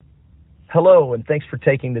Hello, and thanks for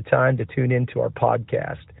taking the time to tune into our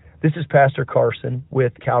podcast. This is Pastor Carson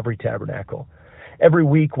with Calvary Tabernacle. Every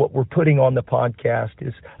week, what we're putting on the podcast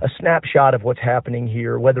is a snapshot of what's happening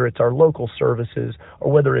here, whether it's our local services or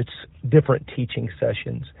whether it's different teaching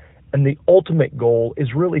sessions. And the ultimate goal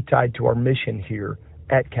is really tied to our mission here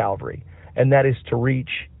at Calvary, and that is to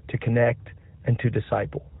reach, to connect, and to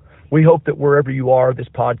disciple. We hope that wherever you are, this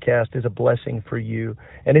podcast is a blessing for you.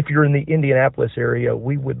 And if you're in the Indianapolis area,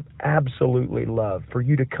 we would absolutely love for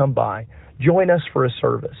you to come by. Join us for a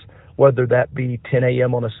service, whether that be 10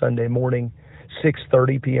 a.m. on a Sunday morning,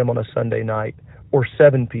 6:30 p.m. on a Sunday night, or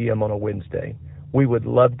 7 p.m. on a Wednesday. We would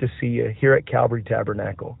love to see you here at Calvary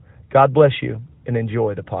Tabernacle. God bless you, and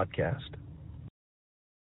enjoy the podcast.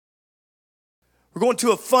 We're going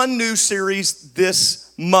to a fun new series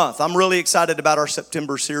this month. I'm really excited about our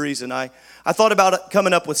September series, and I thought about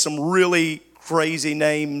coming up with some really crazy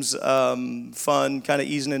names, fun, kind of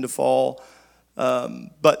easing into fall.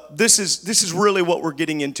 But this is really what we're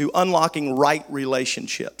getting into, unlocking right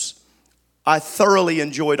relationships. I thoroughly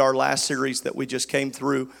enjoyed our last series that we just came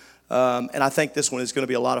through, and I think this one is going to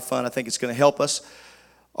be a lot of fun. I think it's going to help us.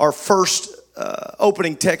 Our first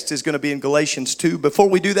opening text is going to be in Galatians 2. Before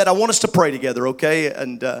we do that, I want us to pray together, okay?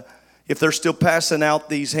 And if they're still passing out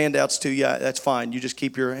these handouts to you, that's fine. You just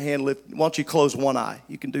keep your hand lifted. Why don't you close one eye?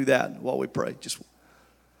 You can do that while we pray.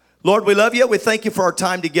 Lord, we love you. We thank you for our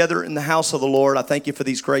time together in the house of the Lord. I thank you for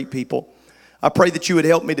these great people. I pray that you would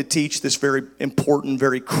help me to teach this very important,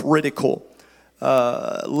 very critical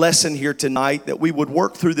lesson here tonight, that we would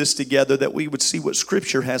work through this together, that we would see what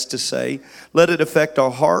Scripture has to say. Let it affect our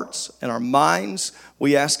hearts and our minds.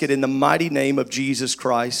 We ask it in the mighty name of Jesus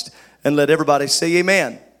Christ. And let everybody say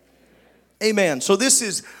amen. Amen. So this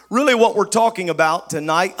is really what we're talking about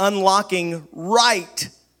tonight, unlocking right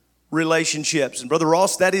relationships. And Brother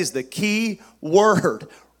Ross, that is the key word,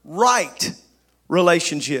 right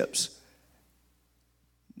relationships.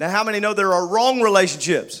 Now, how many know there are wrong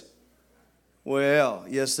relationships? Well,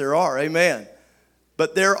 yes, there are. Amen.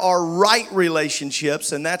 But there are right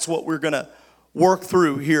relationships, and that's what we're going to work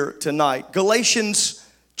through here tonight. Galatians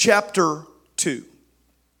chapter 2.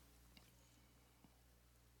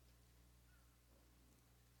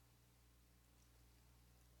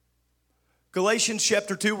 Galatians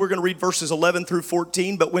chapter 2, we're going to read verses 11 through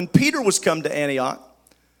 14. But when Peter was come to Antioch,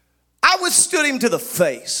 I withstood him to the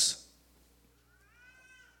face.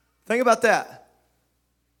 Think about that.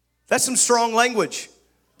 That's some strong language.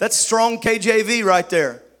 That's strong KJV right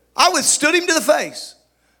there. I withstood him to the face.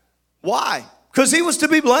 Why? Because he was to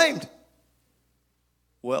be blamed.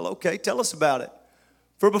 Well, okay, tell us about it.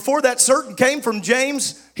 For before that certain came from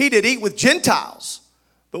James, he did eat with Gentiles.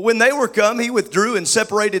 But when they were come, he withdrew and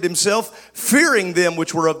separated himself, fearing them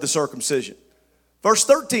which were of the circumcision. Verse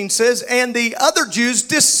 13 says, and the other Jews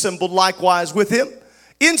dissembled likewise with him,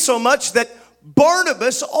 insomuch that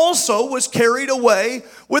Barnabas also was carried away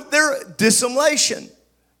with their dissimulation.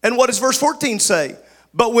 And what does verse 14 say?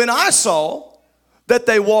 But when I saw that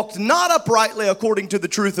they walked not uprightly according to the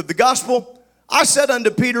truth of the gospel, I said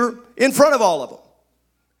unto Peter in front of all of them,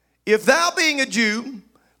 if thou being a Jew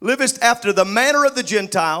livest after the manner of the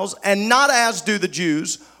Gentiles, and not as do the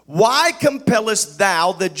Jews, why compellest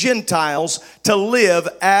thou the Gentiles to live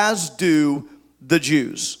as do the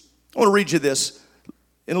Jews? I want to read you this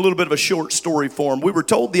in a little bit of a short story form. We were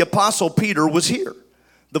told the Apostle Peter was here.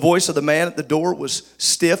 The voice of the man at the door was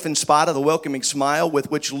stiff in spite of the welcoming smile with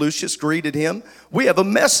which Lucius greeted him. We have a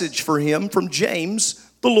message for him from James,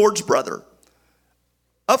 the Lord's brother.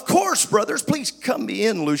 Of course, brothers, please come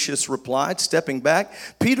in, Lucius replied, stepping back.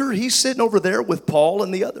 Peter, he's sitting over there with Paul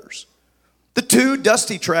and the others. The two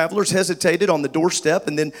dusty travelers hesitated on the doorstep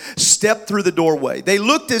and then stepped through the doorway. They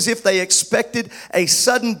looked as if they expected a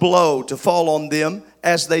sudden blow to fall on them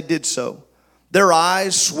as they did so. Their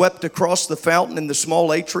eyes swept across the fountain in the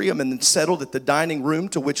small atrium and then settled at the dining room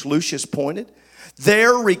to which Lucius pointed.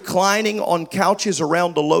 There, reclining on couches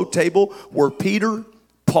around a low table, were Peter,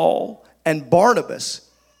 Paul, and Barnabas,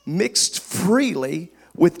 mixed freely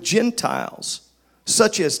with Gentiles,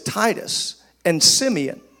 such as Titus and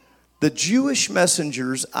Simeon. The Jewish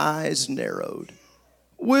messenger's eyes narrowed.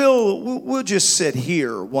 We'll just sit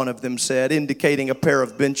here, one of them said, indicating a pair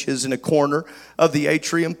of benches in a corner of the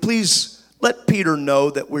atrium. Please let Peter know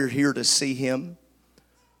that we're here to see him.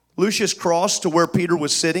 Lucius crossed to where Peter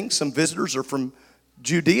was sitting. Some visitors are from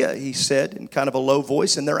Judea, he said in kind of a low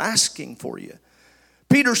voice, and they're asking for you.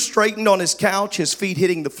 Peter straightened on his couch, his feet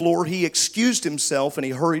hitting the floor. He excused himself and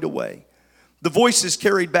he hurried away. The voices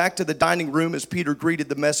carried back to the dining room as Peter greeted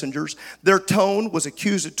the messengers. Their tone was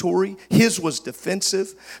accusatory. His was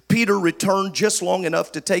defensive. Peter returned just long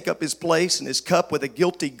enough to take up his place and his cup with a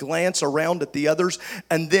guilty glance around at the others.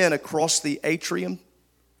 And then across the atrium,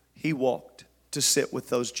 he walked to sit with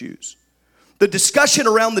those Jews. The discussion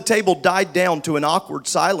around the table died down to an awkward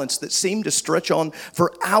silence that seemed to stretch on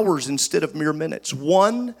for hours instead of mere minutes.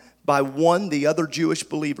 One by one, the other Jewish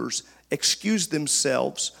believers excused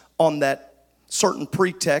themselves on that certain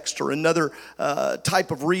pretext or another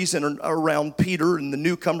type of reason around Peter and the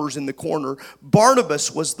newcomers in the corner.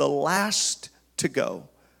 Barnabas was the last to go.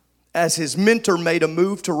 As his mentor made a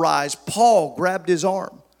move to rise, Paul grabbed his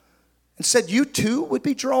arm and said, "You too would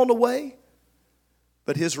be drawn away?"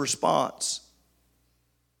 But his response,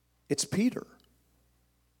 "It's Peter.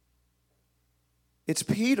 It's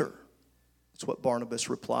Peter." That's what Barnabas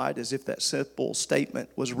replied, as if that simple statement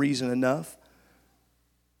was reason enough.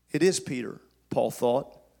 It is Peter, Paul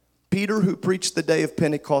thought. Peter who preached the day of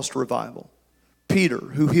Pentecost revival. Peter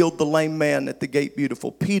who healed the lame man at the gate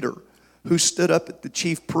beautiful. Peter who stood up at the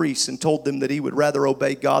chief priests and told them that he would rather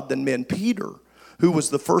obey God than men. Peter who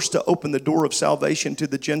was the first to open the door of salvation to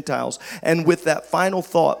the Gentiles. And with that final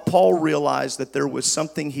thought, Paul realized that there was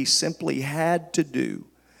something he simply had to do.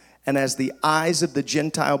 And as the eyes of the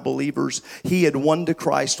Gentile believers he had won to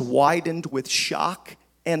Christ widened with shock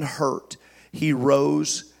and hurt, he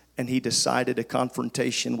rose and he decided a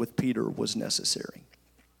confrontation with Peter was necessary.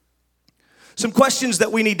 Some questions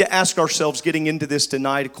that we need to ask ourselves getting into this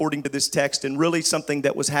tonight, according to this text, and really something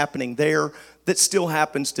that was happening there that still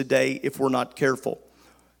happens today if we're not careful.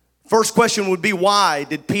 First question would be, why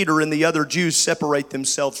did Peter and the other Jews separate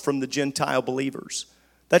themselves from the Gentile believers?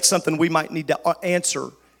 That's something we might need to answer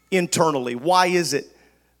internally. Why is it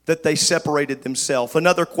that they separated themselves?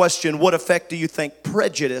 Another question, what effect do you think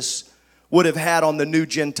prejudice would have had on the new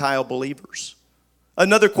Gentile believers?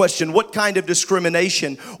 Another question, what kind of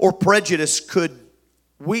discrimination or prejudice could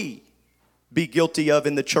we be guilty of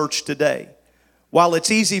in the church today? While it's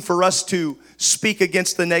easy for us to speak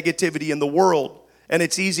against the negativity in the world, and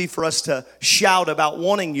it's easy for us to shout about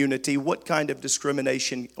wanting unity, what kind of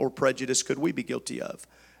discrimination or prejudice could we be guilty of?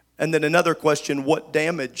 And then another question, what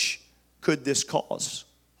damage could this cause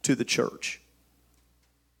to the church?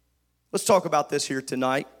 Let's talk about this here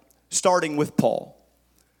tonight, starting with Paul.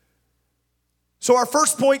 So our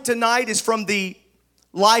first point tonight is from the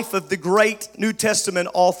life of the great New Testament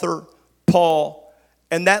author, Paul.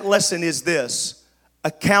 And that lesson is this: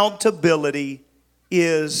 accountability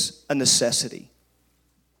is a necessity.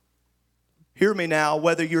 Hear me now,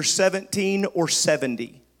 whether you're 17 or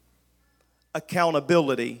 70,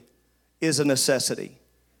 accountability is a necessity.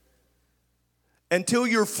 Until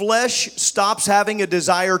your flesh stops having a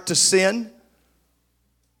desire to sin,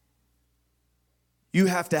 you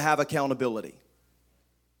have to have accountability.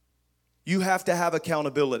 You have to have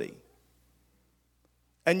accountability.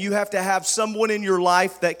 And you have to have someone in your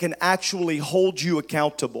life that can actually hold you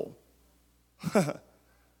accountable.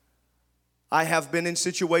 I have been in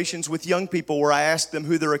situations with young people where I asked them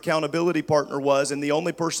who their accountability partner was, and the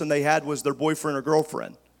only person they had was their boyfriend or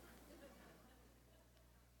girlfriend.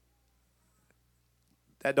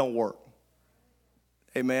 That don't work.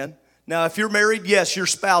 Amen. Now, if you're married, yes, your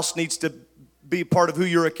spouse needs to be part of who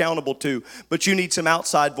you're accountable to, but you need some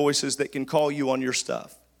outside voices that can call you on your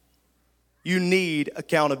stuff. You need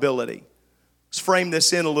accountability. Let's frame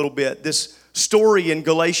this in a little bit. This story in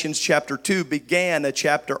Galatians chapter 2 began a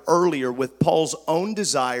chapter earlier with Paul's own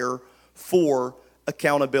desire for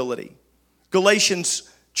accountability. Galatians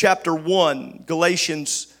chapter 1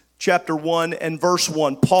 and verse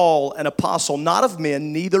 1, Paul, an apostle, not of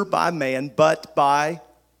men, neither by man, but by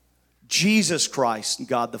Jesus Christ,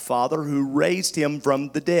 God the Father, who raised him from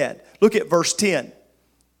the dead. Look at verse 10.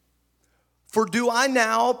 For do I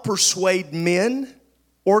now persuade men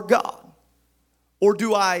or God? Or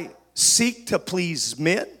do I seek to please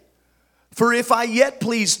men? For if I yet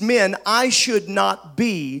pleased men, I should not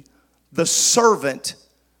be the servant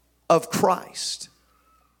of Christ.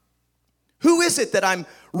 Who is it that I'm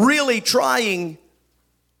really trying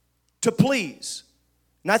to please?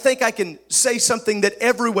 And I think I can say something that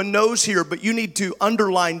everyone knows here, but you need to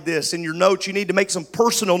underline this in your notes. You need to make some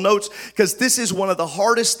personal notes, because this is one of the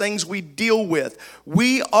hardest things we deal with.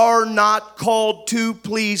 We are not called to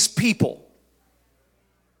please people.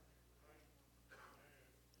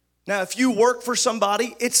 Now, if you work for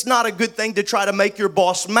somebody, it's not a good thing to try to make your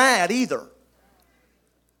boss mad either.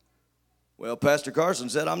 Well, Pastor Carson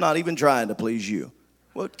said, I'm not even trying to please you.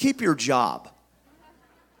 Well, keep your job.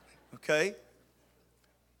 Okay?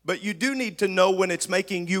 But you do need to know when it's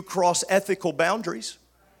making you cross ethical boundaries.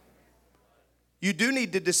 You do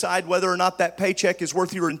need to decide whether or not that paycheck is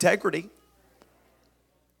worth your integrity.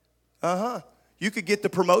 You could get the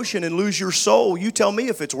promotion and lose your soul. You tell me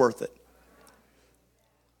if it's worth it.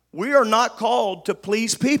 We are not called to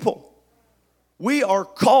please people. We are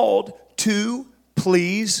called to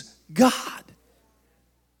please God.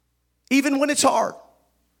 Even when it's hard.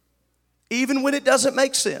 Even when it doesn't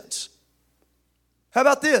make sense. How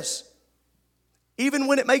about this? Even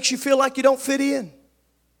when it makes you feel like you don't fit in.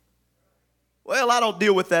 Well, I don't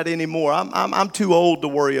deal with that anymore. I'm too old to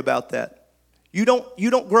worry about that. You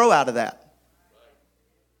don't grow out of that.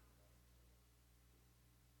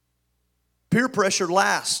 Peer pressure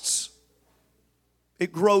lasts.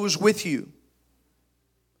 It grows with you.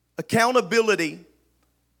 Accountability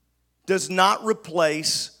does not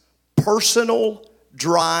replace personal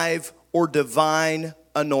drive or divine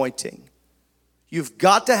anointing. You've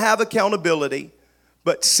got to have accountability,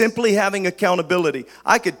 but simply having accountability.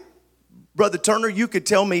 Brother Turner, you could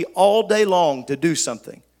tell me all day long to do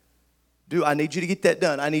something. I need you to get that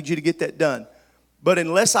done. I need you to get that done. But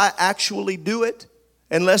unless I actually do it,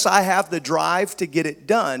 unless I have the drive to get it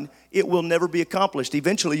done, it will never be accomplished.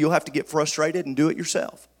 Eventually, you'll have to get frustrated and do it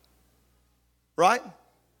yourself. Right?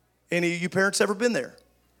 Any of you parents ever been there?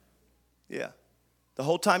 Yeah. The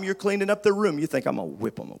whole time you're cleaning up their room, you think, I'm going to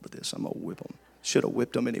whip them over this. I'm going to whip them. Should have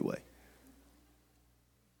whipped them anyway.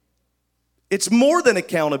 It's more than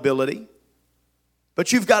accountability,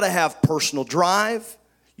 but you've got to have personal drive.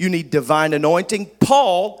 You need divine anointing.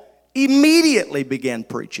 Paul immediately began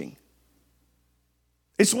preaching.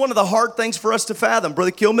 It's one of the hard things for us to fathom.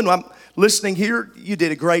 Brother Kilman, I'm listening here. You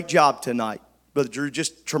did a great job tonight. Brother Drew,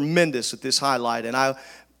 just tremendous at this highlight. And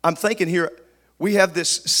I'm thinking here, we have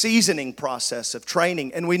this seasoning process of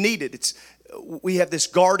training, and we need it. We have this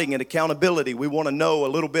guarding and accountability. We want to know a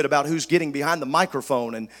little bit about who's getting behind the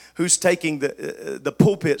microphone and who's taking the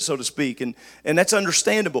pulpit, so to speak, and that's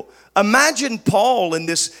understandable. Imagine Paul in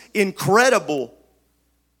this incredible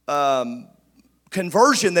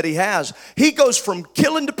conversion that he has. He goes from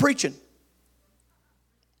killing to preaching.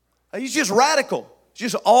 He's just radical,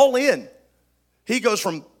 just all in. He goes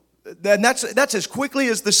from, and that's as quickly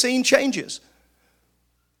as the scene changes.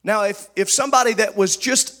 Now, if somebody that was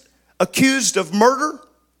just accused of murder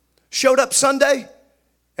showed up Sunday,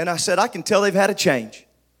 and I said, I can tell they've had a change,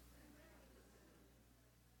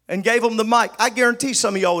 and gave them the mic, I guarantee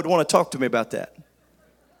some of y'all would want to talk to me about that.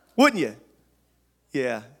 Wouldn't you?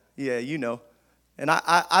 Yeah, you know. And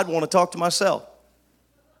I'd want to talk to myself.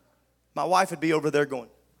 My wife would be over there going,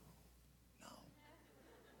 no.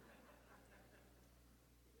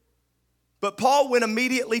 But Paul went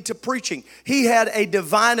immediately to preaching. He had a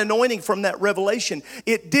divine anointing from that revelation.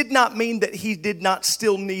 It did not mean that he did not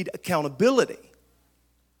still need accountability.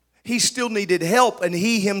 He still needed help, and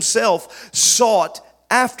he himself sought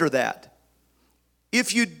after that.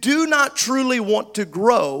 If you do not truly want to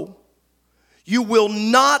grow, you will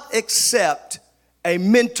not accept a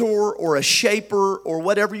mentor or a shaper or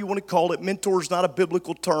whatever you want to call it. Mentor is not a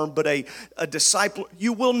biblical term, but a disciple.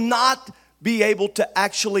 You will not be able to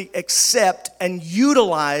actually accept and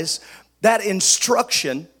utilize that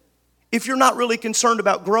instruction if you're not really concerned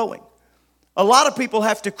about growing. A lot of people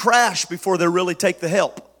have to crash before they really take the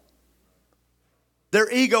help.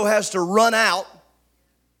 Their ego has to run out.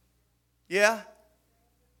 Yeah?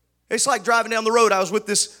 It's like driving down the road. I was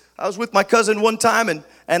with my cousin one time, and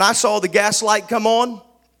I saw the gas light come on.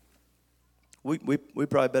 We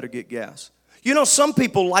probably better get gas. You know, some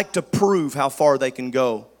people like to prove how far they can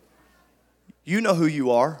go. You know who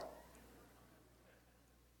you are.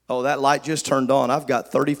 Oh, that light just turned on. I've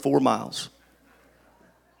got 34 miles.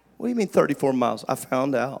 What do you mean 34 miles? I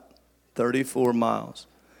found out. 34 miles.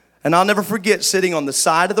 And I'll never forget sitting on the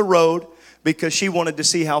side of the road because she wanted to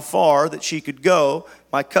see how far that she could go.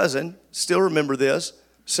 My cousin, still remember this,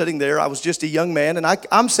 sitting there. I was just a young man, and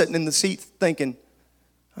I'm sitting in the seat thinking,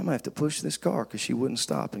 I'm going to have to push this car because she wouldn't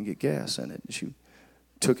stop and get gas in it. She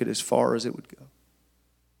took it as far as it would go.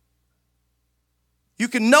 You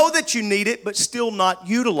can know that you need it, but still not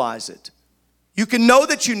utilize it. You can know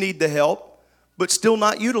that you need the help, but still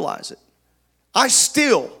not utilize it. I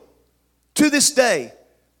still, to this day,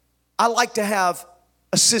 I like to have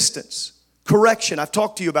assistance, correction. I've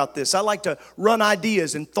talked to you about this. I like to run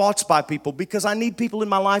ideas and thoughts by people because I need people in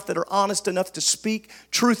my life that are honest enough to speak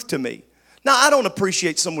truth to me. Now, I don't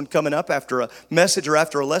appreciate someone coming up after a message or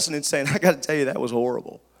after a lesson and saying, I got to tell you, that was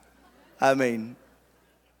horrible. I mean,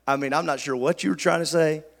 I'm not sure what you were trying to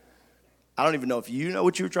say. I don't even know if you know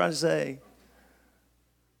what you were trying to say.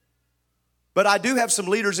 But I do have some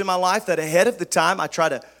leaders in my life that ahead of the time,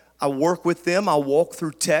 I work with them. I'll walk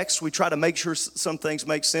through text. We try to make sure some things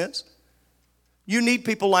make sense. You need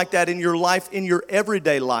people like that in your life, in your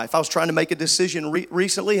everyday life. I was trying to make a decision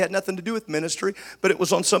recently, had nothing to do with ministry, but it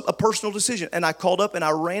was on a personal decision. And I called up and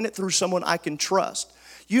I ran it through someone I can trust.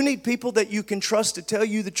 You need people that you can trust to tell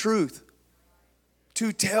you the truth.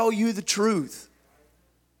 To tell you the truth.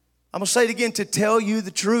 I'm going to say it again, to tell you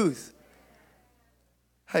the truth.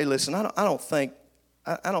 Hey, listen, I don't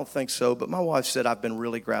think so, but my wife said I've been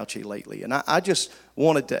really grouchy lately. And I just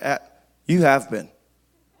wanted to add, you have been.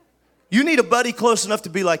 You need a buddy close enough to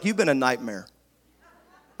be like, you've been a nightmare.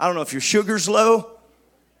 I don't know if your sugar's low.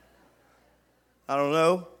 I don't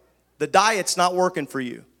know. The diet's not working for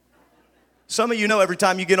you. Some of you know every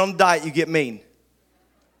time you get on the diet, you get mean.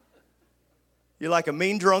 You're like a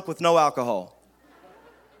mean drunk with no alcohol.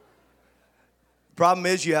 Problem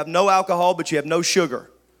is you have no alcohol, but you have no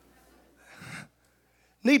sugar.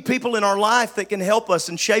 Need people in our life that can help us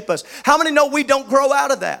and shape us. How many know we don't grow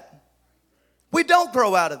out of that? We don't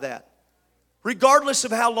grow out of that. Regardless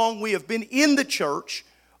of how long we have been in the church,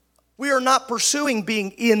 we are not pursuing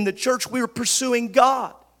being in the church. We are pursuing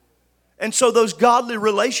God. And so those godly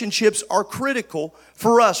relationships are critical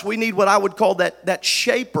for us. We need what I would call that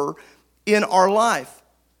shaper in our life.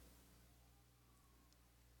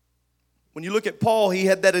 When you look at Paul, he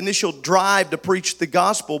had that initial drive to preach the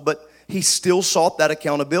gospel, but he still sought that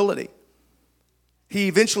accountability. He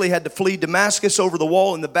eventually had to flee Damascus over the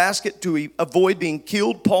wall in the basket to avoid being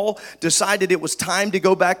killed. Paul decided it was time to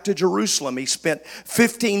go back to Jerusalem. He spent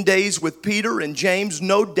 15 days with Peter and James,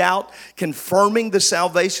 no doubt confirming the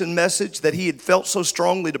salvation message that he had felt so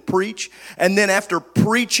strongly to preach. And then after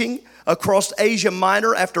preaching across Asia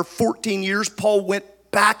Minor, after 14 years, Paul went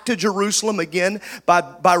back to Jerusalem again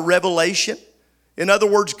by revelation. In other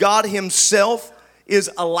words, God himself is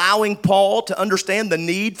allowing Paul to understand the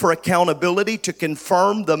need for accountability to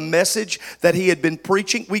confirm the message that he had been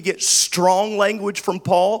preaching. We get strong language from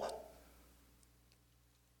Paul.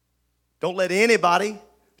 Don't let anybody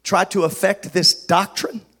try to affect this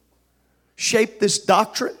doctrine, shape this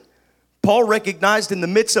doctrine. Paul recognized in the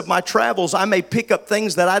midst of my travels, I may pick up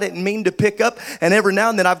things that I didn't mean to pick up, and every now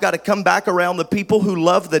and then I've got to come back around the people who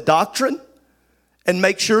love the doctrine and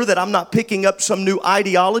make sure that I'm not picking up some new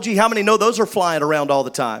ideology. How many know those are flying around all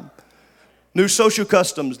the time? New social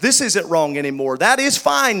customs. This isn't wrong anymore. That is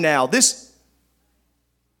fine now. This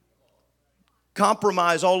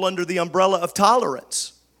compromise all under the umbrella of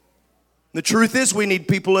tolerance. The truth is we need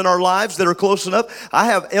people in our lives that are close enough. I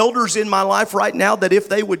have elders in my life right now that if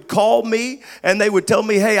they would call me and they would tell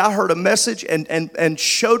me, hey, I heard a message and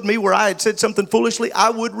showed me where I had said something foolishly,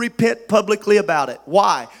 I would repent publicly about it.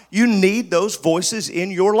 Why? You need those voices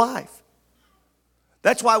in your life.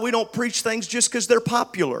 That's why we don't preach things just because they're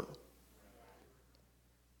popular.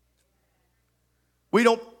 We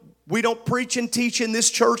don't preach and teach in this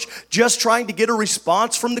church just trying to get a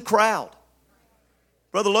response from the crowd.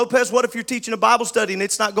 Brother Lopez, what if you're teaching a Bible study and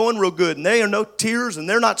it's not going real good and there are no tears and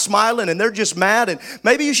they're not smiling and they're just mad, and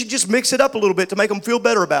maybe you should just mix it up a little bit to make them feel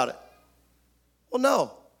better about it? Well,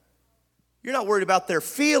 no. You're not worried about their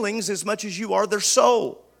feelings as much as you are their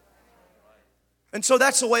soul. And so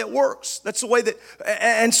that's the way it works. That's the way that,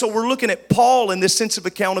 and so we're looking at Paul in this sense of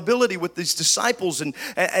accountability with these disciples and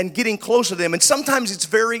getting close to them. And sometimes it's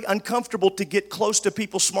very uncomfortable to get close to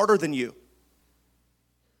people smarter than you.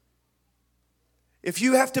 If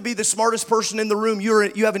you have to be the smartest person in the room,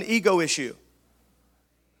 you have an ego issue.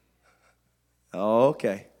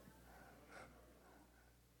 Okay.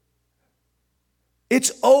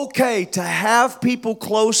 It's okay to have people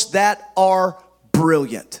close that are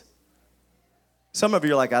brilliant. Some of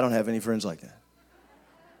you are like, I don't have any friends like that.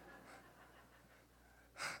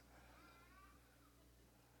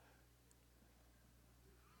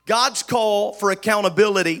 God's call for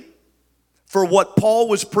accountability for what Paul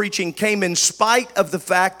was preaching came in spite of the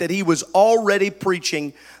fact that he was already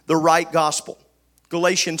preaching the right gospel.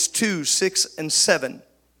 Galatians 2, 6 and 7.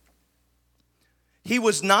 He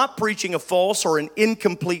was not preaching a false or an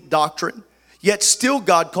incomplete doctrine, yet still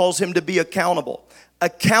God calls him to be accountable.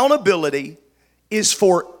 Accountability is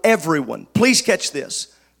for everyone. Please catch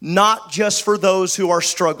this. Not just for those who are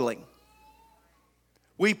struggling.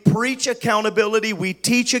 We preach accountability, we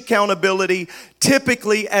teach accountability,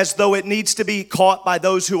 typically as though it needs to be caught by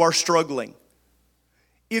those who are struggling.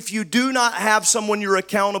 If you do not have someone you're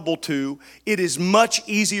accountable to, it is much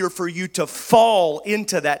easier for you to fall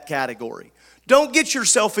into that category. Don't get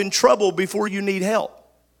yourself in trouble before you need help.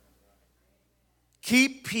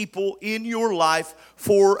 Keep people in your life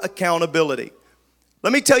for accountability.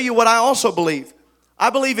 Let me tell you what I also believe.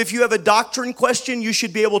 I believe if you have a doctrine question, you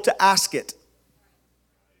should be able to ask it.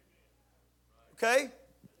 Okay?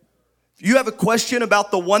 If you have a question about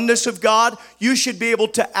the oneness of God, you should be able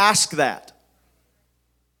to ask that.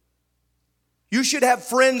 You should have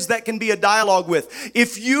friends that can be a dialogue with.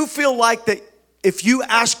 If you feel like that, if you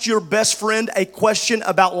asked your best friend a question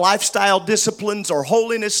about lifestyle disciplines or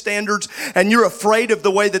holiness standards and you're afraid of the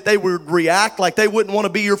way that they would react, like they wouldn't want to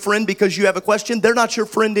be your friend because you have a question, they're not your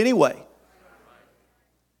friend anyway.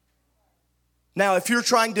 Now, if you're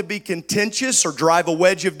trying to be contentious or drive a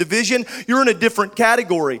wedge of division, you're in a different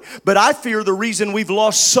category. But I fear the reason we've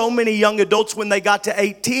lost so many young adults when they got to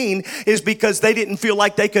 18 is because they didn't feel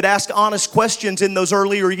like they could ask honest questions in those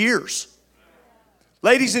earlier years.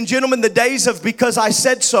 Ladies and gentlemen, the days of because I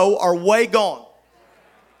said so are way gone.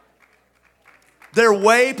 They're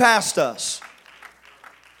way past us.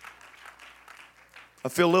 I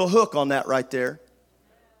feel a little hook on that right there.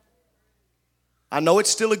 I know it's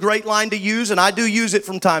still a great line to use, and I do use it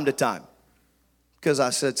from time to time. Because I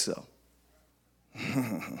said so.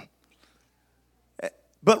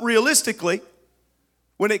 But realistically,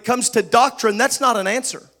 when it comes to doctrine, that's not an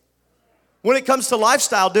answer. When it comes to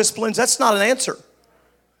lifestyle disciplines, that's not an answer.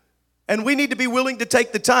 And we need to be willing to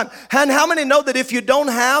take the time. And how many know that if you don't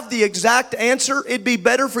have the exact answer, it'd be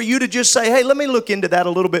better for you to just say, hey, let me look into that a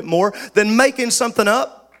little bit more than making something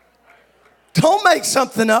up? Don't make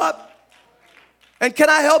something up. And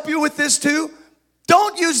can I help you with this too?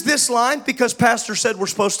 Don't use this line because Pastor said we're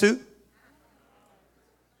supposed to.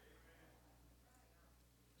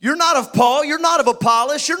 You're not of Paul, you're not of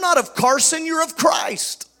Apollos, you're not of Carson, you're of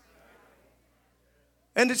Christ.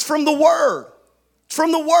 And it's from the Word. It's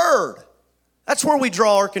from the Word. That's where we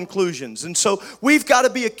draw our conclusions. And so we've got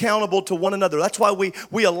to be accountable to one another. That's why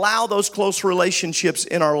we allow those close relationships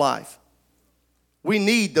in our life. We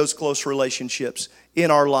need those close relationships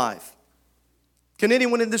in our life. Can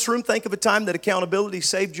anyone in this room think of a time that accountability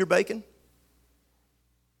saved your bacon?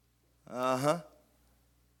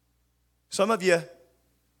 Some of you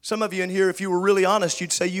in here, if you were really honest,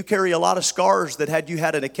 you'd say you carry a lot of scars that had you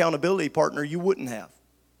had an accountability partner, you wouldn't have.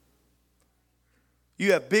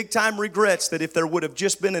 You have big time regrets that if there would have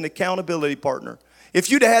just been an accountability partner.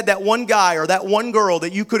 If you'd have had that one guy or that one girl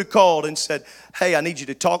that you could have called and said, hey, I need you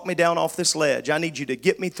to talk me down off this ledge. I need you to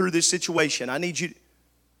get me through this situation. I need you to...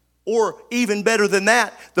 Or even better than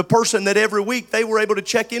that, the person that every week they were able to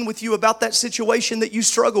check in with you about that situation that you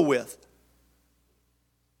struggle with.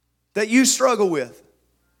 That you struggle with.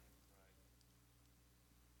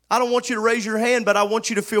 I don't want you to raise your hand, but I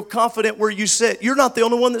want you to feel confident where you sit. You're not the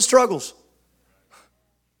only one that struggles.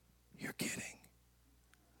 You're kidding.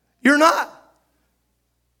 You're not.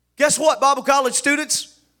 Guess what, Bible college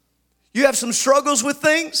students? You have some struggles with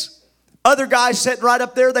things. Other guys sitting right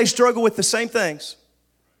up there, they struggle with the same things.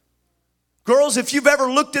 Girls, if you've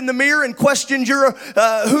ever looked in the mirror and questioned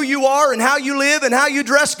who you are and how you live and how you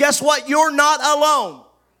dress, guess what? You're not alone.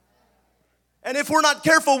 And if we're not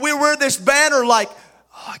careful, we wear this banner like,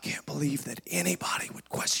 oh, I can't believe that anybody would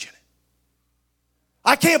question it.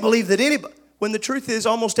 I can't believe that anybody... When the truth is,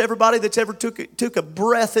 almost everybody that's ever took a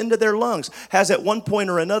breath into their lungs has at one point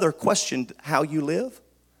or another questioned how you live,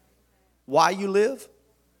 why you live.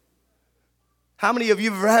 How many of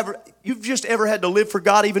you you've just ever had to live for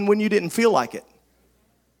God even when you didn't feel like it?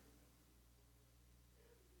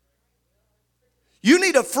 You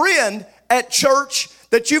need a friend at church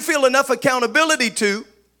that you feel enough accountability to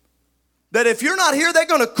that if you're not here, they're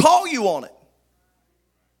going to call you on it.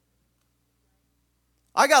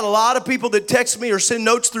 I got a lot of people that text me or send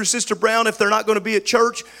notes through Sister Brown if they're not going to be at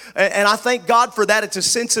church, and I thank God for that. It's a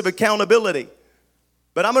sense of accountability.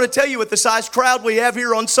 But I'm going to tell you, with the size crowd we have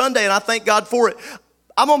here on Sunday, and I thank God for it,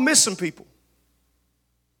 I'm going to miss some people.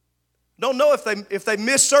 Don't know if they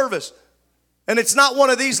miss service. And it's not one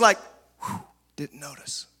of these like, whew, didn't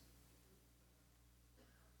notice.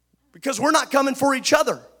 Because we're not coming for each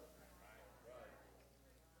other.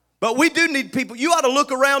 But we do need people. You ought to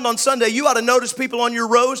look around on Sunday. You ought to notice people on your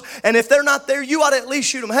rows. And if they're not there, you ought to at least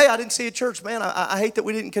shoot them. Hey, I didn't see a church. Man, I hate that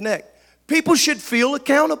we didn't connect. People should feel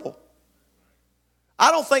accountable.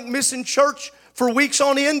 I don't think missing church for weeks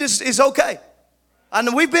on end is okay. I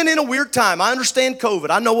know we've been in a weird time. I understand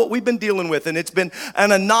COVID. I know what we've been dealing with, and it's been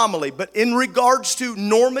an anomaly. But in regards to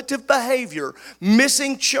normative behavior,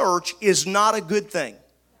 missing church is not a good thing.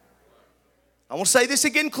 I want to say this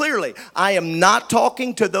again clearly. I am not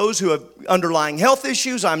talking to those who have underlying health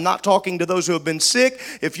issues. I'm not talking to those who have been sick.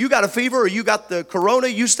 If you got a fever or you got the corona,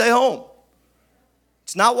 you stay home.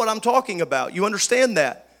 It's not what I'm talking about. You understand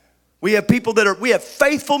that? We have we have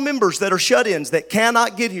faithful members that are shut-ins that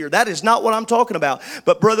cannot get here. That is not what I'm talking about.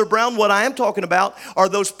 But Brother Brown, what I am talking about are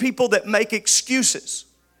those people that make excuses.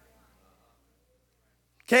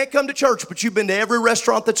 Can't come to church, but you've been to every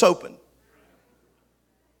restaurant that's open.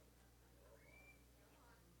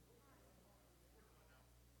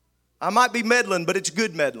 I might be meddling, but it's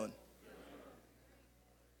good meddling.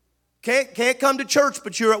 Can't come to church,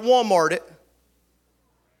 but you're at Walmart.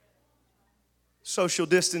 Social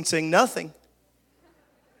distancing, nothing.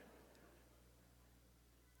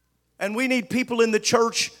 And we need people in the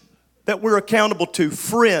church that we're accountable to,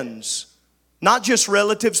 friends. Not just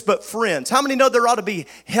relatives, but friends. How many know there ought to be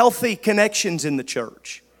healthy connections in the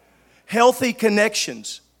church? Healthy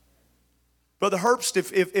connections. Brother Herbst,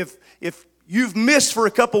 if you've missed for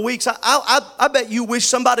a couple weeks, I bet you wish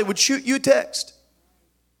somebody would shoot you a text.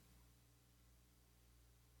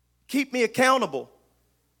 Keep me accountable.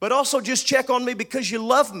 But also just check on me because you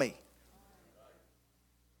love me.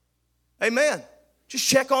 Amen. Just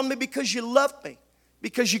check on me because you love me.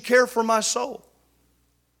 Because you care for my soul.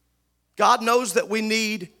 God knows that we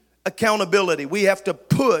need accountability. We have to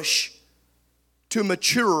push to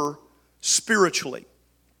mature spiritually.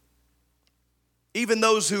 Even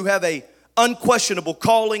those who have a unquestionable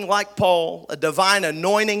calling like Paul, a divine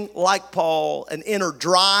anointing like Paul, an inner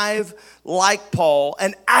drive like Paul,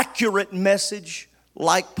 an accurate message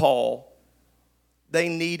like Paul, they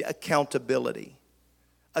need accountability.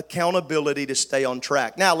 Accountability to stay on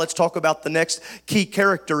track. Now let's talk about the next key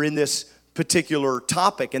character in this particular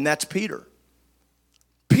topic, and that's Peter.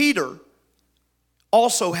 Peter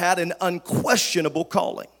also had an unquestionable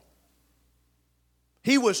calling.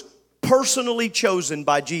 He was personally chosen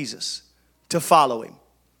by Jesus to follow him.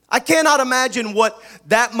 I cannot imagine what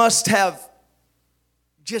that must have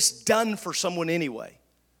just done for someone anyway.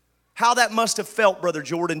 How that must have felt, Brother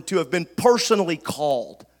Jordan, to have been personally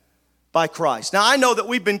called by Christ. Now, I know that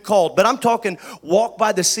we've been called, but I'm talking walk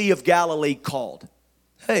by the Sea of Galilee called.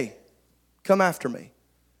 Hey, come after me.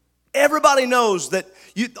 Everybody knows that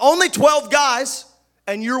you only 12 guys,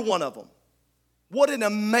 and you're one of them. What an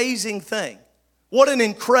amazing thing. What an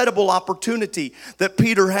incredible opportunity that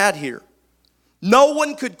Peter had here. No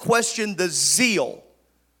one could question the zeal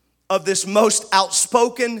of this most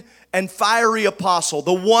outspoken and fiery apostle,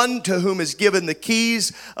 the one to whom is given the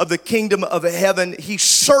keys of the kingdom of heaven. He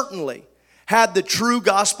certainly had the true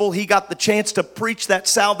gospel. He got the chance to preach that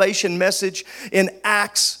salvation message in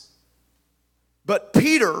Acts. But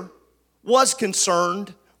Peter was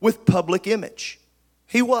concerned with public image.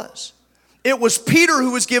 He was. It was Peter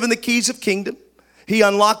who was given the keys of kingdom. He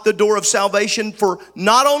unlocked the door of salvation for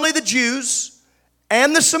not only the Jews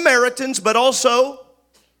and the Samaritans, but also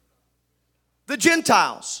the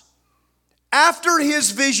Gentiles. After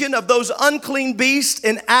his vision of those unclean beasts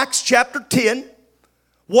in Acts chapter 10,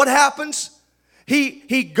 what happens?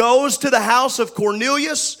 He goes to the house of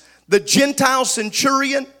Cornelius, the Gentile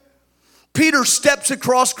centurion. Peter steps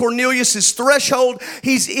across Cornelius' threshold.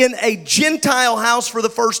 He's in a Gentile house for the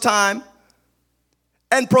first time.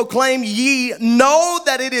 And proclaim, ye know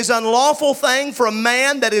that it is unlawful thing for a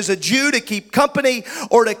man that is a Jew to keep company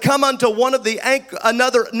or to come unto one of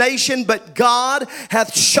another nation, but God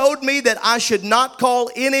hath showed me that I should not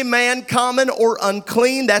call any man common or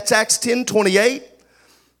unclean. That's Acts 10:28.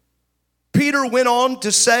 Peter went on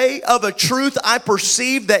to say, of a truth I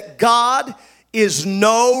perceive that God is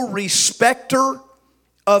no respecter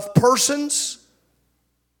of persons.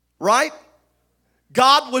 Right?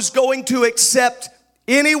 God was going to accept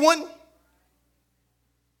anyone,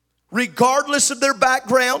 regardless of their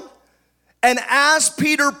background. And as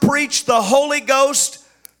Peter preached, the Holy Ghost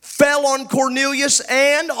fell on Cornelius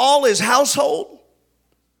and all his household.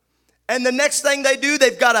 And the next thing they do,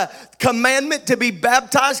 they've got a commandment to be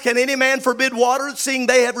baptized. Can any man forbid water, seeing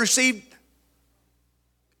they have received?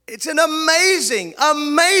 It's an amazing,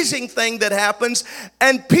 amazing thing that happens.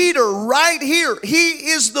 And Peter, right here, he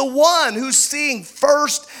is the one who's seeing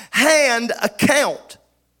first-hand account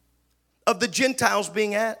of the Gentiles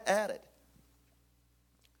being added.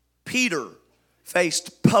 Peter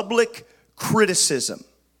faced public criticism.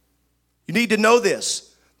 You need to know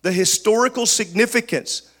this, the historical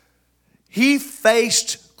significance. He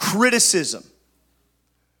faced criticism.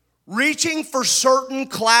 Reaching for certain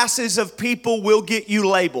classes of people will get you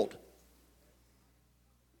labeled.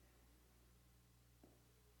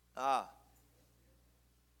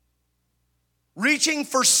 Reaching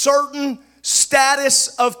for certain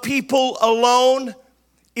status of people alone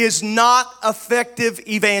is not effective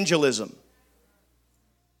evangelism.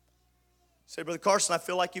 Say, Brother Carson, I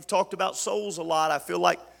feel like you've talked about souls a lot. I feel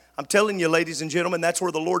like, I'm telling you, ladies and gentlemen, that's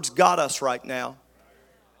where the Lord's got us right now.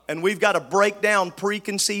 And we've got to break down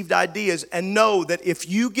preconceived ideas and know that if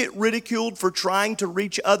you get ridiculed for trying to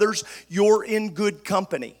reach others, you're in good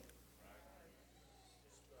company.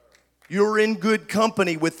 You're in good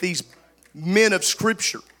company with these men of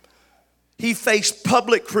Scripture. He faced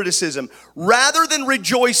public criticism. Rather than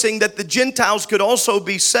rejoicing that the Gentiles could also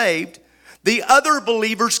be saved, the other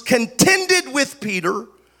believers contended with Peter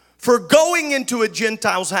for going into a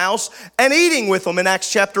Gentile's house and eating with them in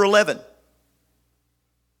Acts chapter 11.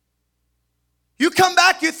 You come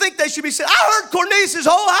back, you think they should be saying, I heard Cornelius'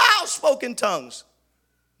 whole house spoke in tongues.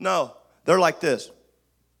 No, they're like this.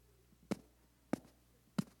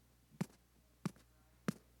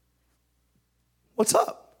 What's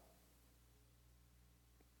up?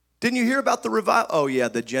 Didn't you hear about the revival? Oh yeah,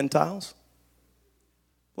 the Gentiles.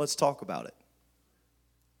 Let's talk about it.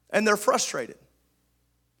 And they're frustrated.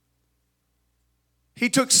 He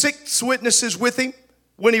took 6 witnesses with him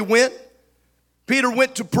when he went. Peter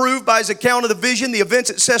went to prove by his account of the vision, the events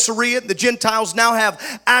at Caesarea. The Gentiles now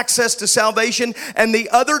have access to salvation. And the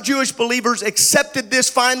other Jewish believers accepted this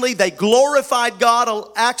finally. They glorified God,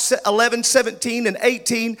 Acts 11, 17, and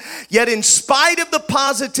 18. Yet in spite of the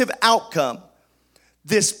positive outcome,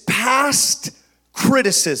 this past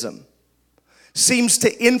criticism seems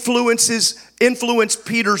to influence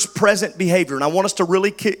Peter's present behavior. And I want us to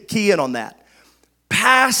really key in on that.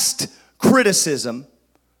 Past criticism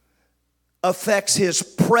affects his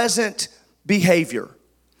present behavior.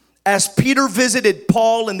 As Peter visited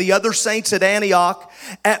Paul and the other saints at Antioch,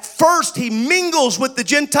 at first he mingles with the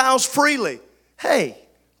Gentiles freely. Hey,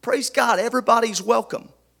 praise God, everybody's welcome.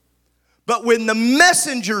 But when the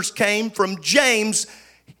messengers came from James,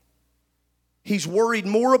 he's worried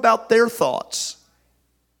more about their thoughts,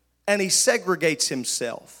 and he segregates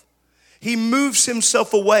himself. He moves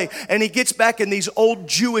himself away, and he gets back in these old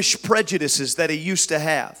Jewish prejudices that he used to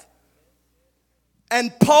have.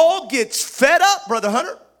 And Paul gets fed up, Brother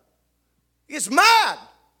Hunter. He gets mad.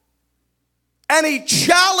 And he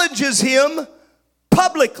challenges him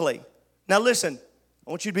publicly. Now listen, I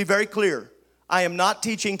want you to be very clear. I am not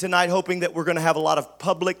teaching tonight hoping that we're going to have a lot of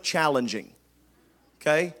public challenging.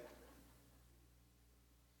 Okay?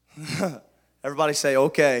 Everybody say,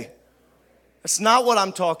 okay. That's not what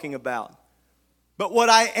I'm talking about. But what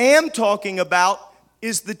I am talking about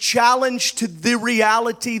is the challenge to the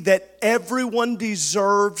reality that everyone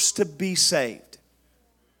deserves to be saved.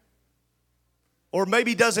 Or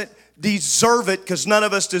maybe doesn't deserve it because none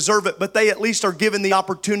of us deserve it, but they at least are given the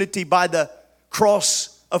opportunity by the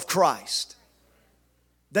cross of Christ.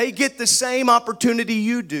 They get the same opportunity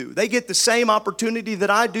you do. They get the same opportunity that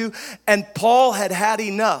I do, and Paul had had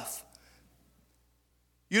enough.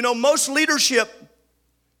 You know, most leadership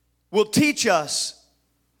will teach us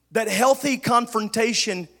that healthy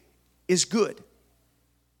confrontation is good.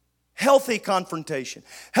 Healthy confrontation.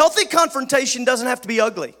 Healthy confrontation doesn't have to be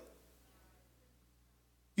ugly.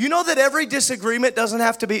 You know that every disagreement doesn't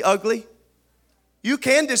have to be ugly? You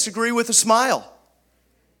can disagree with a smile.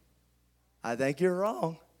 I think you're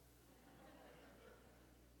wrong.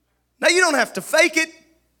 Now you don't have to fake it.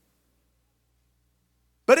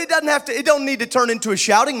 But it don't need to turn into a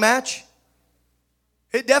shouting match.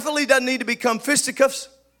 It definitely doesn't need to become fisticuffs.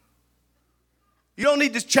 You don't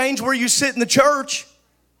need to change where you sit in the church.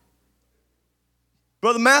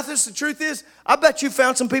 Brother Mathis, the truth is, I bet you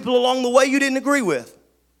found some people along the way you didn't agree with.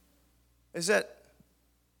 Is that?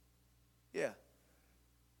 Yeah.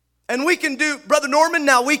 And we can do, Brother Norman,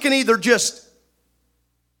 now we can either just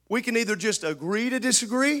agree to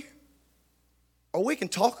disagree, or we can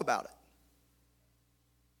talk about it.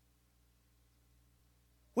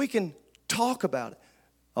 We can talk about it.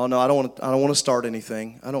 Oh no, I don't want to start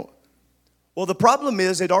anything. Well, the problem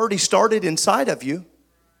is it already started inside of you.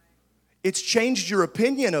 It's changed your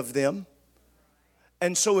opinion of them.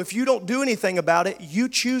 And so if you don't do anything about it, you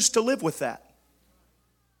choose to live with that.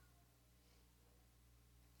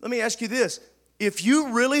 Let me ask you this. If you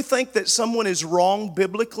really think that someone is wrong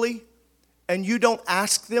biblically and you don't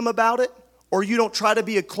ask them about it, or you don't try to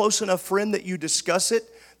be a close enough friend that you discuss it,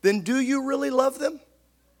 then do you really love them?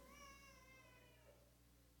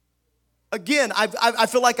 Again, I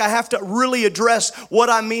feel like I have to really address what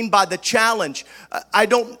I mean by the challenge. I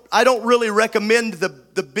don't really recommend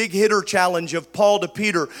the big hitter challenge of Paul to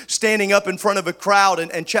Peter standing up in front of a crowd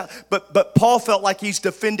but Paul felt like he's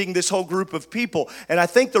defending this whole group of people. And I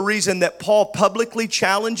think the reason that Paul publicly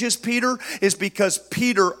challenges Peter is because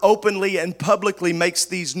Peter openly and publicly makes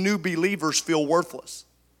these new believers feel worthless.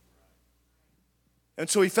 And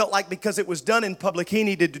so he felt like because it was done in public, he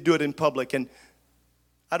needed to do it in public. And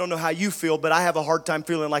I don't know how you feel, but I have a hard time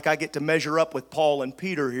feeling like I get to measure up with Paul and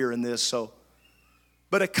Peter here in this.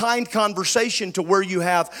 But a kind conversation to where you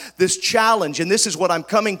have this challenge, and this is what I'm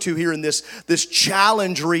coming to here in this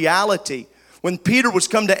challenge reality. When Peter was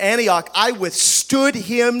come to Antioch, I withstood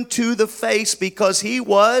him to the face because he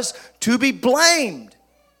was to be blamed.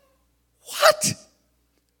 What?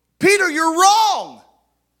 Peter, you're wrong.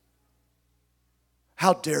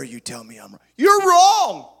 How dare you tell me I'm wrong? You're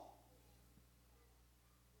wrong.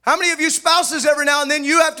 How many of you spouses every now and then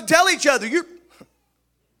you have to tell each other, you're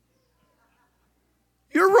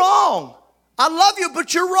wrong. I love you,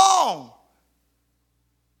 but you're wrong.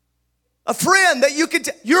 A friend that you could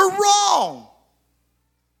you're wrong.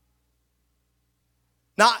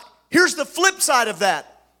 Now, here's the flip side of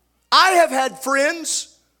that. I have had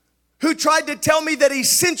friends who tried to tell me that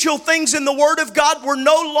essential things in the Word of God were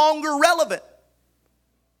no longer relevant.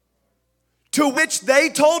 To which they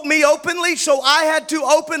told me openly, so I had to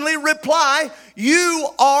openly reply, you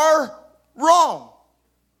are wrong.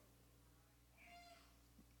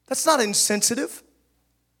 That's not insensitive.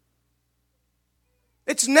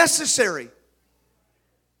 It's necessary.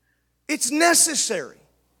 It's necessary.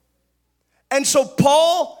 And so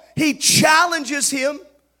Paul, he challenges him.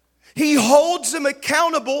 He holds him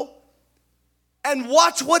accountable. And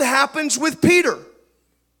watch what happens with Peter.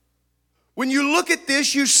 When you look at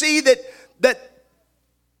this, you see that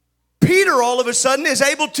Peter all of a sudden is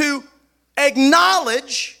able to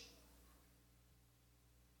acknowledge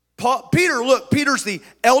Peter's the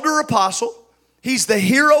elder apostle. He's the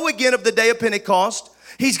hero again of the day of Pentecost.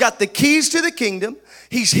 He's got the keys to the kingdom.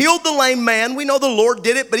 He's healed the lame man. We know the Lord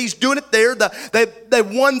did it, but he's doing it there. They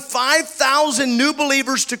won 5,000 new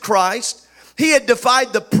believers to Christ. He had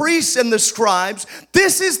defied the priests and the scribes.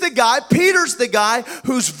 This is the guy, Peter's the guy,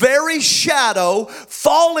 whose very shadow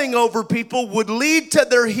falling over people would lead to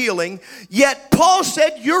their healing. Yet Paul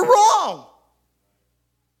said, you're wrong.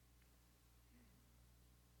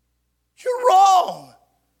 You're wrong.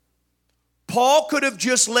 Paul could have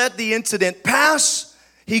just let the incident pass.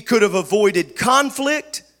 He could have avoided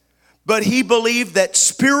conflict, but he believed that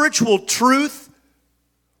spiritual truth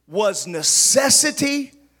was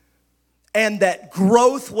necessity and that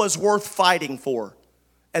growth was worth fighting for.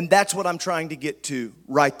 And that's what I'm trying to get to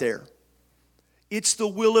right there. It's the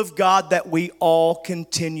will of God that we all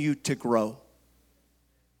continue to grow.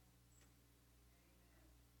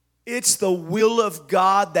 It's the will of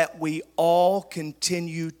God that we all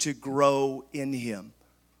continue to grow in Him.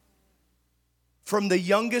 From the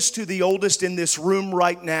youngest to the oldest in this room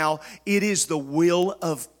right now, it is the will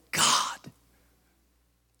of God.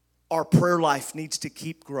 Our prayer life needs to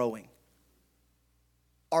keep growing.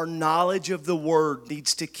 Our knowledge of the Word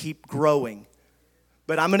needs to keep growing.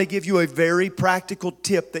 But I'm going to give you a very practical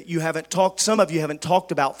tip that some of you haven't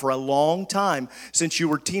talked about for a long time, since you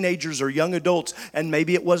were teenagers or young adults, and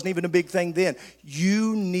maybe it wasn't even a big thing then.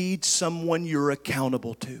 You need someone you're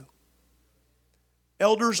accountable to.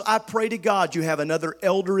 Elders, I pray to God you have another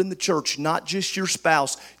elder in the church, not just your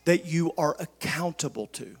spouse, that you are accountable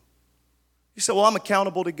to. You say, well, I'm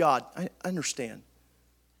accountable to God. I understand.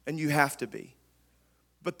 And you have to be.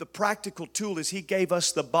 But the practical tool is He gave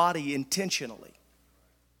us the body intentionally.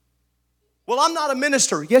 Well, I'm not a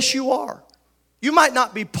minister. Yes, you are. You might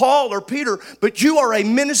not be Paul or Peter, but you are a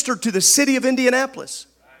minister to the city of Indianapolis.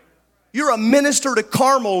 You're a minister to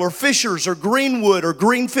Carmel or Fishers or Greenwood or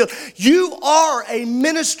Greenfield. You are a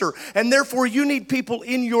minister, and therefore you need people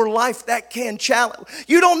in your life that can challenge.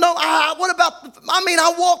 You don't know, I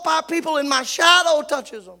walk by people and my shadow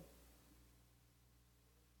touches them.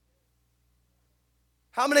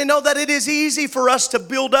 How many know that it is easy for us to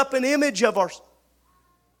build up an image of ourselves?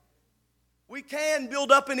 We can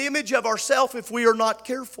build up an image of ourselves if we are not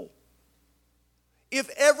careful. If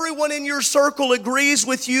everyone in your circle agrees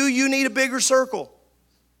with you, you need a bigger circle.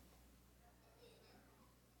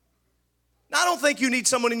 Now, I don't think you need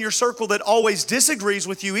someone in your circle that always disagrees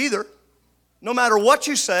with you either, no matter what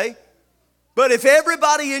you say. But if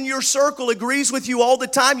everybody in your circle agrees with you all the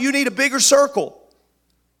time, you need a bigger circle.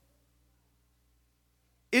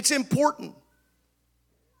 It's important.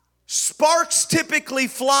 Sparks typically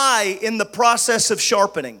fly in the process of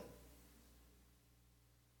sharpening.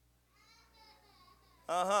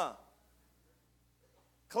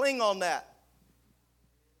 Cling on that.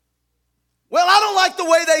 Well, I don't like the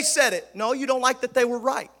way they said it. No, you don't like that they were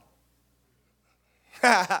right.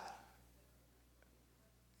 Come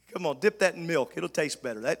on, dip that in milk. It'll taste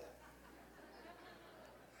better. They're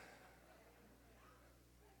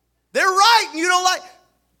right and you don't like.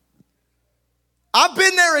 I've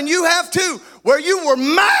been there and you have too, where you were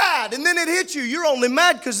mad and then it hit you. You're only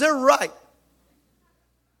mad because they're right.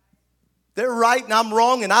 They're right and I'm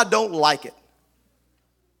wrong and I don't like it.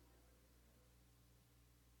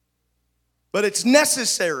 But it's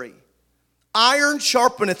necessary. Iron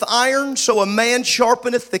sharpeneth iron, so a man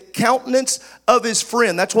sharpeneth the countenance of his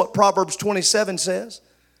friend. That's what Proverbs 27 says.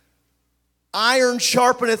 Iron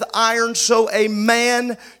sharpeneth iron, so a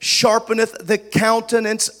man sharpeneth the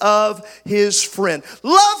countenance of his friend.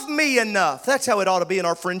 Love me enough. That's how it ought to be in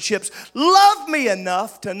our friendships. Love me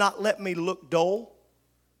enough to not let me look dull.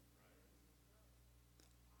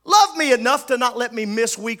 Love me enough to not let me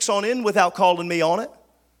miss weeks on end without calling me on it.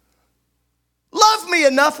 Love me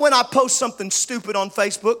enough when I post something stupid on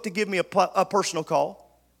Facebook to give me a personal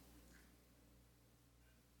call.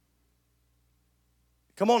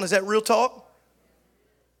 Come on, is that real talk?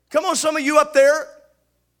 Come on, some of you up there.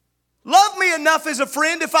 Love me enough as a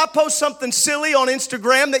friend if I post something silly on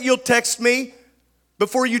Instagram that you'll text me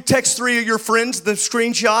before you text 3 of your friends the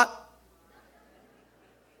screenshot.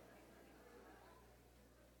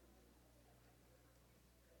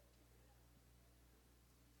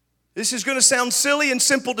 This is going to sound silly and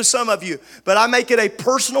simple to some of you, but I make it a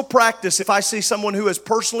personal practice. If I see someone who has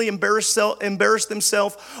personally embarrassed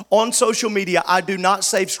themselves on social media, I do not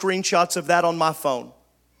save screenshots of that on my phone.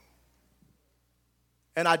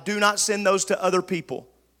 And I do not send those to other people.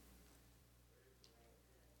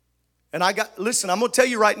 And listen, I'm going to tell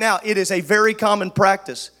you right now, it is a very common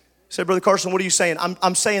practice. I said, Brother Carson, what are you saying?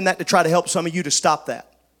 I'm saying that to try to help some of you to stop that.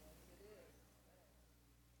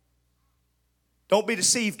 Don't be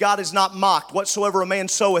deceived. God is not mocked. Whatsoever a man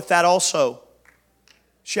soweth, that also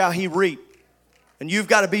shall he reap. And you've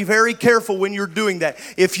got to be very careful when you're doing that.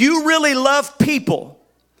 If you really love people,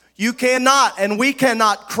 you cannot and we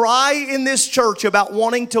cannot cry in this church about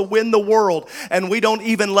wanting to win the world, and we don't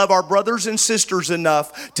even love our brothers and sisters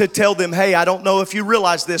enough to tell them, hey, I don't know if you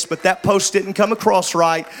realize this, but that post didn't come across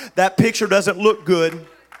right. That picture doesn't look good.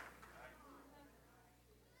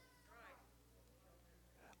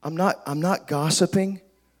 I'm not gossiping,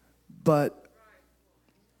 but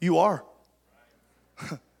you are.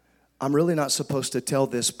 I'm really not supposed to tell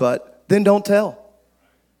this, but then don't tell.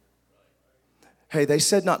 Hey, they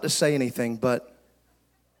said not to say anything, but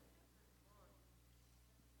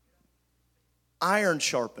iron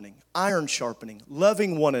sharpening,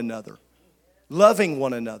 loving one another.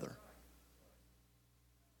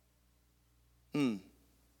 Having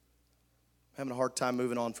a hard time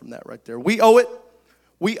moving on from that right there. We owe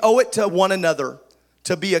it to one another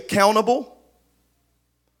to be accountable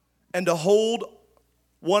and to hold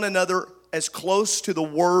one another as close to the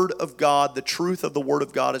Word of God, the truth of the Word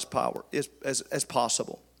of God as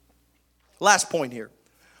possible. Last point here.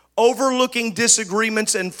 Overlooking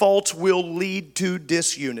disagreements and faults will lead to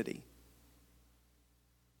disunity.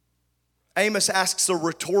 Amos asks a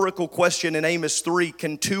rhetorical question in Amos 3.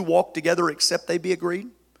 Can two walk together except they be agreed?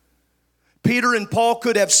 Peter and Paul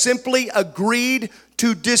could have simply agreed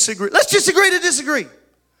to disagree. Let's just agree to disagree.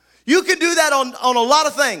 You can do that on a lot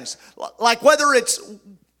of things, like whether it's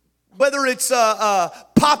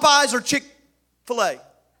Popeyes or Chick-fil-A.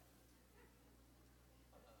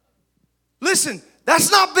 Listen, that's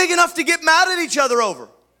not big enough to get mad at each other over.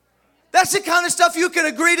 That's the kind of stuff you can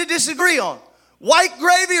agree to disagree on. White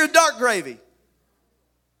gravy or dark gravy?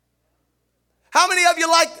 How many of you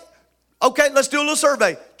like, okay, let's do a little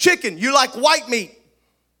survey. Chicken, you like white meat?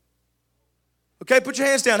 Okay, put your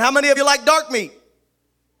hands down. How many of you like dark meat?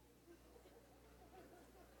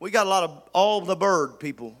 We got a lot of all the bird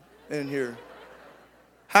people in here.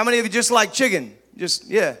 How many of you just like chicken?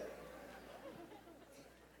 Yeah.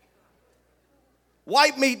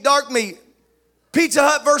 White meat, dark meat. Pizza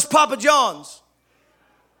Hut versus Papa John's.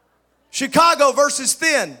 Chicago versus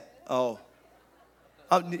thin. Oh.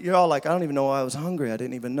 You're all like, I don't even know why I was hungry. I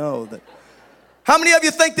didn't even know that. How many of you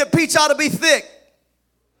think that pizza ought to be thick?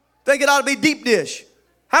 Think it ought to be deep dish?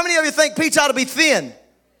 How many of you think pizza ought to be thin?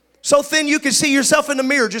 So thin you can see yourself in the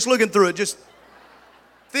mirror just looking through it. Just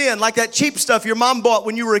thin, like that cheap stuff your mom bought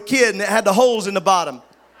when you were a kid and it had the holes in the bottom.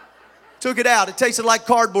 Took it out. It tasted like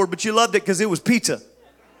cardboard, but you loved it because it was pizza.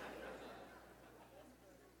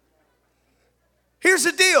 Here's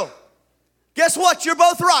the deal. Guess what? You're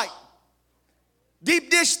both right.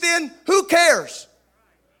 Deep dish, thin, who cares?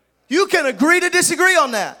 You can agree to disagree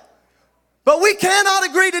on that. But we cannot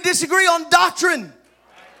agree to disagree on doctrine.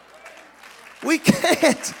 We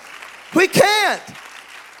can't. We can't.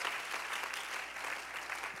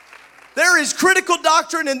 There is critical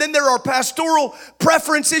doctrine, and then there are pastoral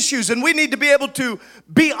preference issues, and we need to be able to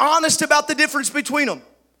be honest about the difference between them.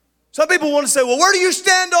 Some people want to say, well, where do you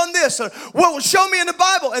stand on this? Or, well, show me in the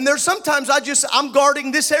Bible. And there's sometimes I'm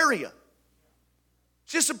guarding this area.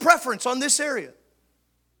 It's just a preference on this area.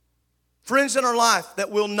 Friends in our life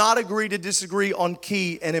that will not agree to disagree on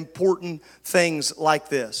key and important things like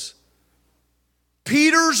this.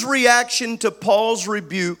 Peter's reaction to Paul's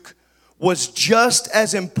rebuke was just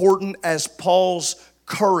as important as Paul's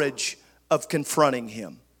courage of confronting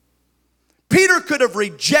him. Peter could have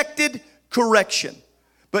rejected correction,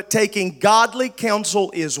 but taking godly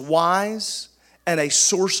counsel is wise and a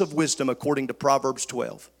source of wisdom, according to Proverbs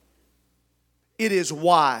 12. It is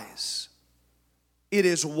wise. It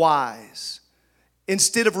is wise.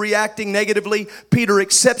 Instead of reacting negatively, Peter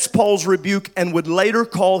accepts Paul's rebuke and would later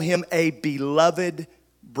call him a beloved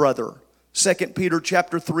brother. 2 Peter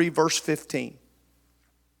chapter 3, verse 15.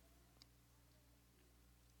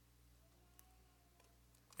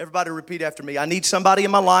 Everybody repeat after me. I need somebody in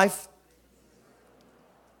my life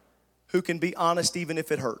who can be honest even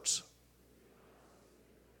if it hurts.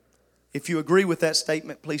 If you agree with that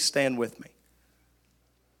statement, please stand with me.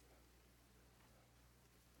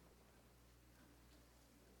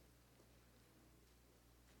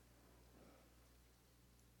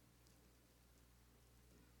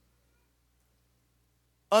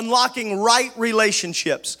 Unlocking right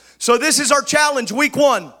relationships. So this is our challenge, week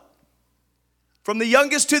 1. From the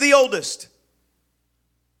youngest to the oldest.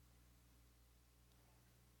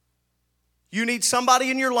 You need somebody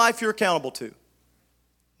in your life you're accountable to.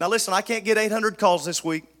 Now listen, I can't get 800 calls this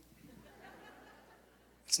week.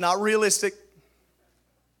 It's not realistic.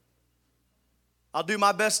 I'll do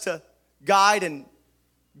my best to guide and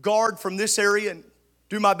guard from this area and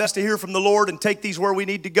do my best to hear from the Lord and take these where we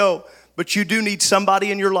need to go. But you do need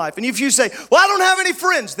somebody in your life. And if you say, well, I don't have any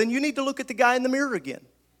friends, then you need to look at the guy in the mirror again.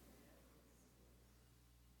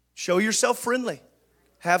 Show yourself friendly.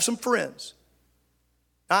 Have some friends.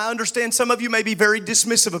 I understand some of you may be very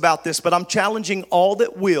dismissive about this, but I'm challenging all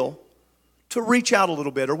that will to reach out a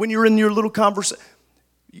little bit. Or when you're in your little conversation,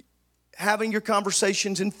 having your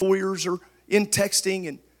conversations in foyers or in texting.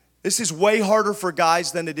 And this is way harder for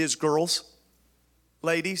guys than it is girls.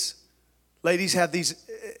 Ladies have these,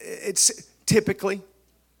 it's typically.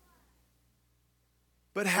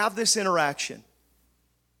 But have this interaction.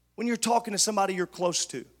 When you're talking to somebody you're close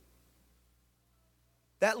to,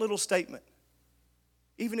 that little statement,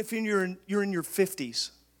 even if you're in your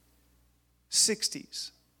 50s,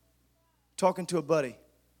 60s, talking to a buddy,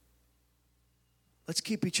 let's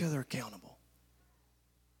keep each other accountable.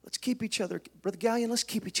 Let's keep each other, Brother Gallion, let's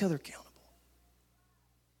keep each other accountable.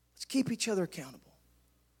 Let's keep each other accountable.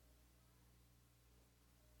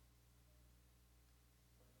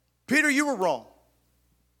 Peter, you were wrong.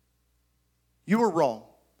 You were wrong.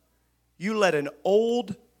 You let an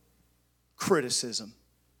old criticism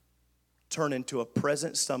turn into a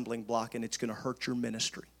present stumbling block, and it's going to hurt your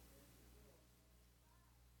ministry.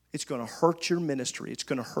 It's going to hurt your ministry. It's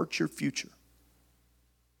going to hurt your future.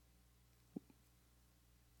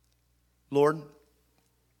 Lord,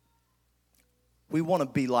 we want to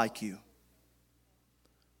be like you.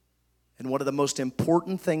 And one of the most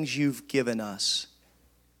important things you've given us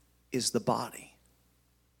is the body.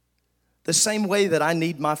 The same way that I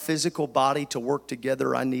need my physical body to work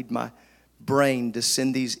together, I need my brain to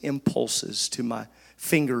send these impulses to my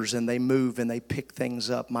fingers, and they move and they pick things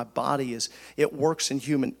up. My body it works in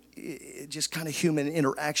human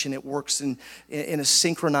interaction. It works in a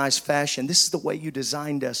synchronized fashion. This is the way you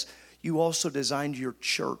designed us. You also designed your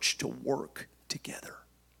church to work together.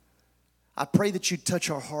 I pray that you'd touch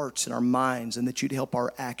our hearts and our minds, and that you'd help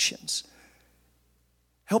our actions.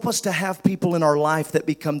 Help us to have people in our life that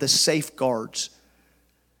become the safeguards.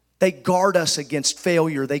 They guard us against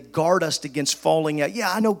failure. They guard us against falling out.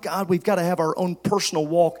 Yeah, I know, God, we've got to have our own personal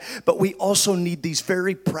walk, but we also need these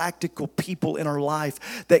very practical people in our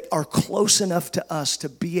life that are close enough to us to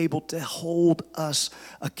be able to hold us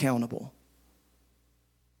accountable.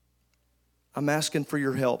 I'm asking for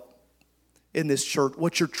your help in this church.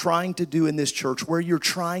 What you're trying to do in this church, where you're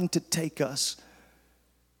trying to take us,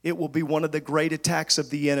 it will be one of the great attacks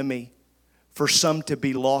of the enemy for some to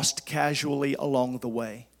be lost casually along the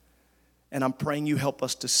way. And I'm praying you help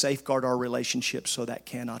us to safeguard our relationships so that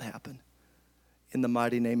cannot happen. In the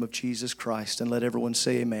mighty name of Jesus Christ. And let everyone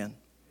say amen.